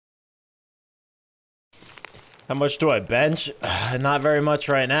How much do I bench? Not very much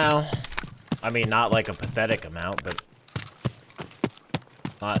right now. I mean, not like a pathetic amount, but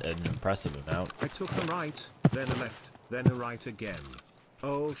not an impressive amount. I took a right, then a left, then a right again.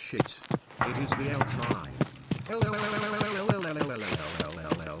 Oh shit. It is the L tribe.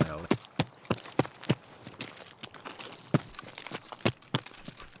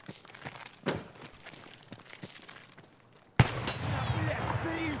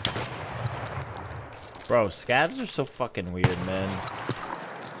 Bro, scavs are so fucking weird, man.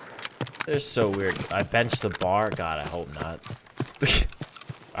 They're so weird. I benched the bar. God, I hope not.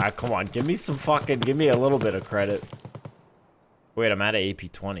 Alright, come on. Give me some fucking... Give me a little bit of credit. Wait, I'm out of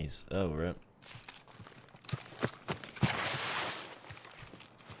AP 20s. Oh, rip.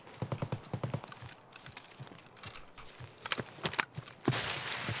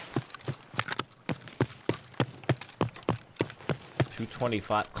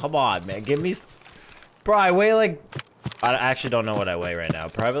 $225. Come on, man. Give me... Bro, I weigh like... I actually don't know what I weigh right now.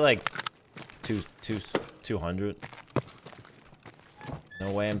 Probably like 200.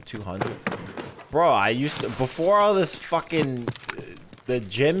 No way I'm 200. Bro, I used to... Before all this fucking... The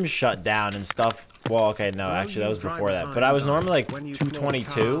gym shut down and stuff. Well, okay, no, actually that was before that. But I was normally like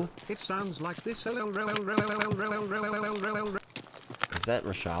 222. It sounds like this. Is that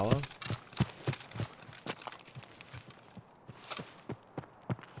Rashala?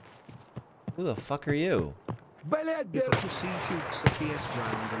 Who the fuck are you? If a pussy shoots a PS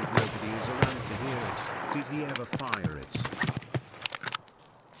round and nobody is around to hear it, did he ever fire it?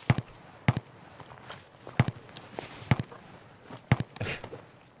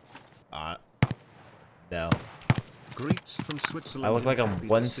 No. Greets from Switzerland. I look like I'm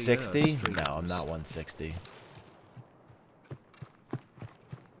 160? No, I'm not 160.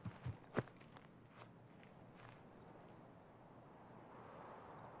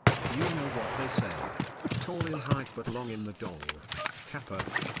 You know what they say. Tall in height but long in the dong. Kappa.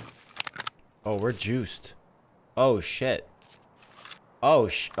 Oh, we're juiced. Oh, shit. Oh,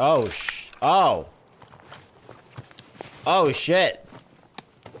 oh, shit.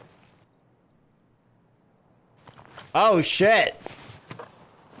 Oh, shit.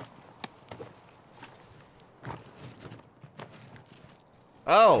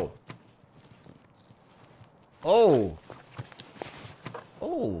 Oh. Oh.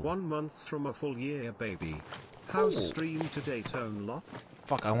 Oh. 1 month from a full year, baby. How's stream to Daytona lock?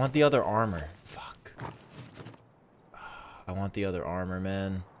 Fuck, I want the other armor. Fuck. I want the other armor,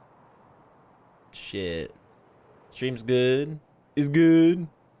 man. Shit. Stream's good. It's good.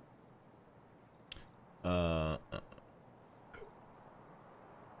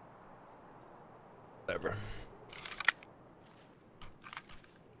 Whatever.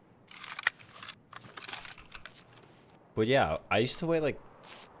 But yeah, I used to weigh like,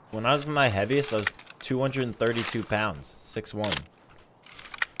 when I was my heaviest, I was 232 pounds, 6'1".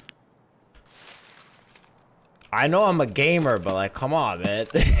 I know I'm a gamer, but like, come on, man.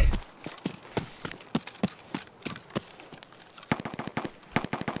 Take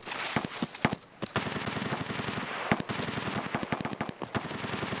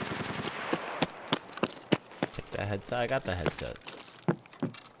the headset. I got the headset.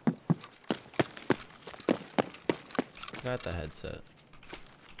 Got the headset.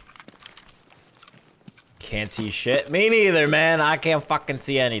 Can't see shit. Me neither, man. I can't fucking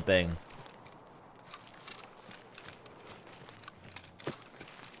see anything.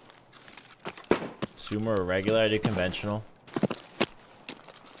 Sumo or regular? I do conventional.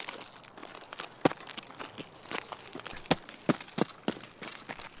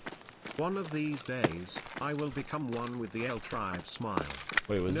 One of these days, I will become one with the L tribe smile.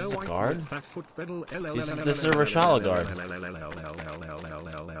 Wait, was this a guard? This is a Rashala guard.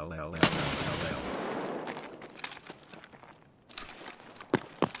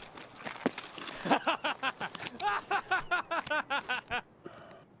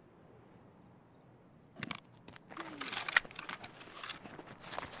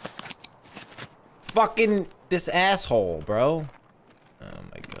 Fucking this asshole, bro. Oh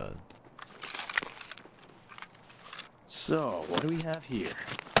my god. So, what do we have here?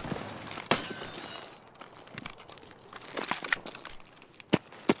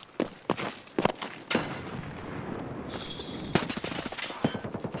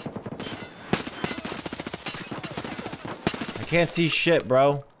 I can't see shit,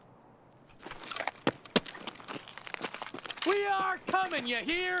 bro. We are coming, you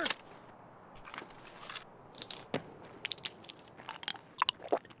hear?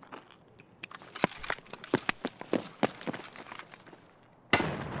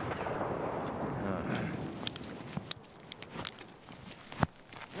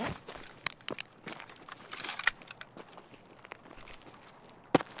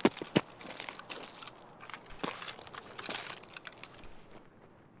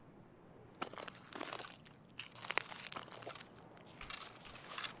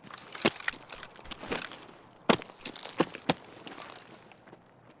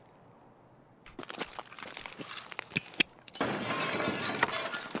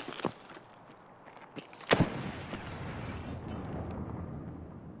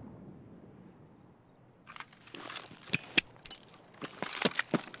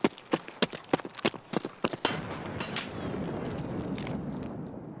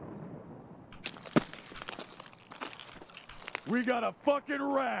 We got a fucking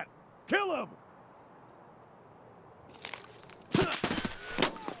rat. Kill him.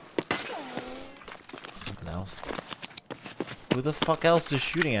 Something else. Who the fuck else is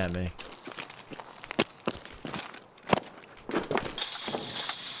shooting at me?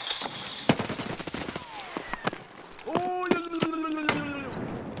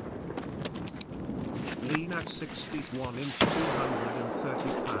 Lean at 6 feet 1 inch,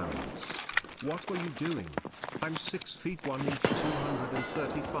 230 pounds. What were you doing? I'm 6 feet 1 inch,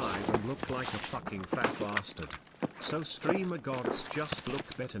 235 and look like a fucking fat bastard. So streamer gods just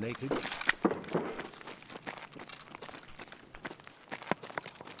look better naked.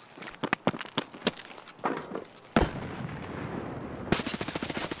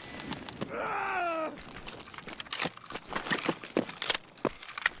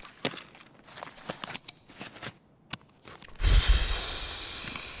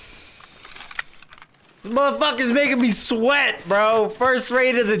 This motherfucker's making me sweat, bro. First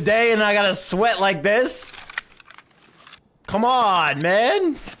raid of the day and I gotta sweat like this? Come on,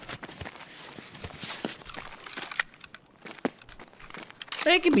 man.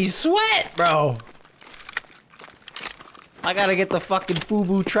 Making me sweat, bro. I gotta get the fucking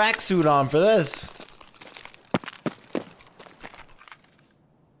FUBU tracksuit on for this.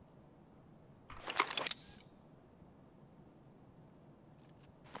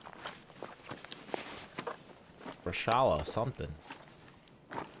 Rashala something.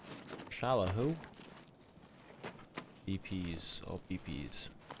 Rashala who? BPs. Oh, BPs.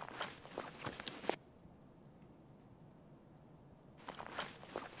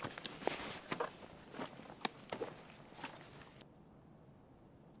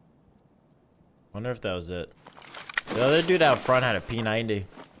 Wonder if that was it. The other dude out front had a P90.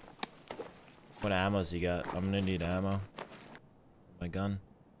 What ammo's he got? I'm gonna need ammo. My gun.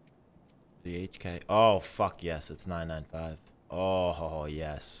 The HK. Oh, fuck yes. It's 995. Oh,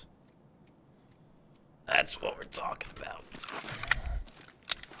 yes. That's what we're talking about.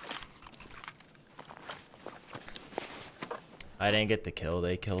 I didn't get the kill.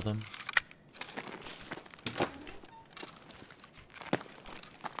 They killed him.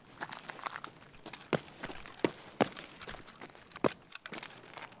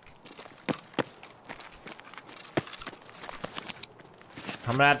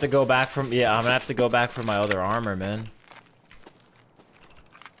 I'm gonna have to go back from, yeah, I'm gonna have to go back for my other armor, man.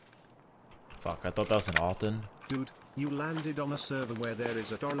 Fuck, I thought that was an Alton. Dude, you landed on a server where there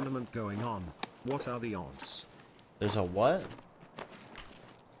is a tournament going on. What are the odds? There's a what?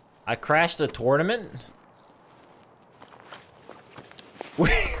 I crashed a tournament?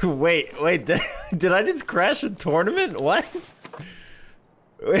 Wait, did I just crash a tournament? What?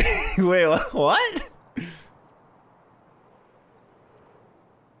 Wait, what?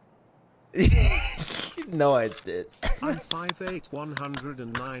 No, I did. I'm 5'8",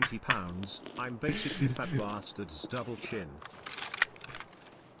 190 pounds. I'm basically fat bastard's double chin.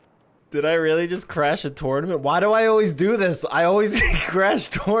 Did I really just crash a tournament? Why do I always do this? I always crash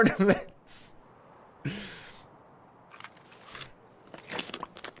tournaments.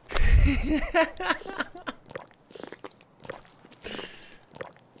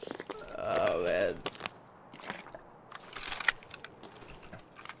 Oh, man.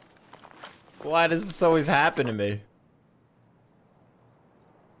 Why does this always happen to me?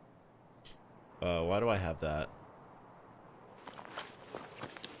 Why do I have that?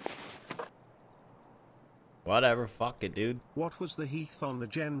 Whatever, fuck it, dude. What was the heath on the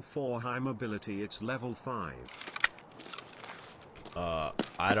Gen 4 high mobility? It's level 5.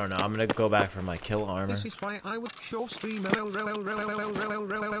 I don't know. I'm gonna go back for my kill armor. This is why I would show stream. I'm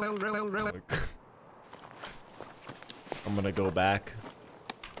gonna go back.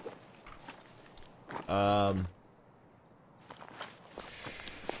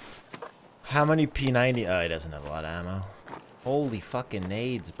 How many P90? Oh, he doesn't have a lot of ammo. Holy fucking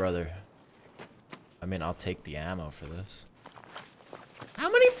nades, brother. I mean, I'll take the ammo for this.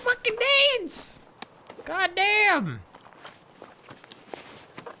 How many fucking nades? God damn.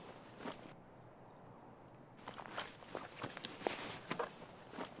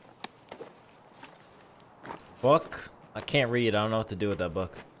 Book? I can't read. I don't know what to do with that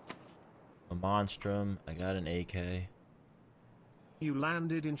book. A monstrum. I got an AK. You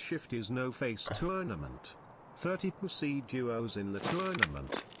landed in Shifty's No Face tournament. 30 pussy duos in the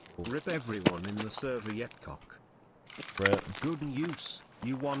tournament. Rip everyone in the server yet cock. Rip. Good news,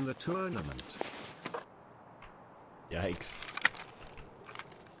 you won the tournament. Yikes.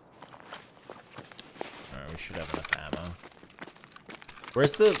 Alright, we should have enough ammo.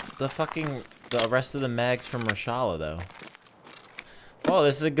 Where's the rest of the mags from Rashala, though? Oh,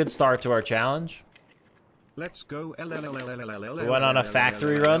 this is a good start to our challenge. Let's go. We went on a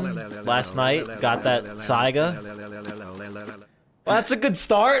factory run last night. Got that Saiga. Well, that's a good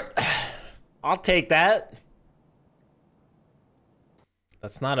start. I'll take that.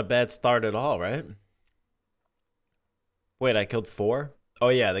 That's not a bad start at all, right? Wait, I killed 4? Oh,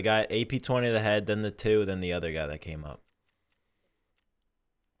 yeah, the guy, AP-20 to the head, then the 2, then the other guy that came up.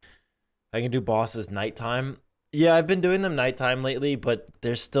 I can do bosses nighttime. Yeah, I've been doing them nighttime lately, but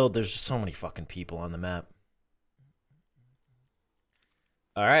there's just so many fucking people on the map.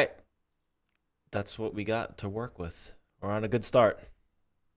 All right. That's what we got to work with. We're on a good start.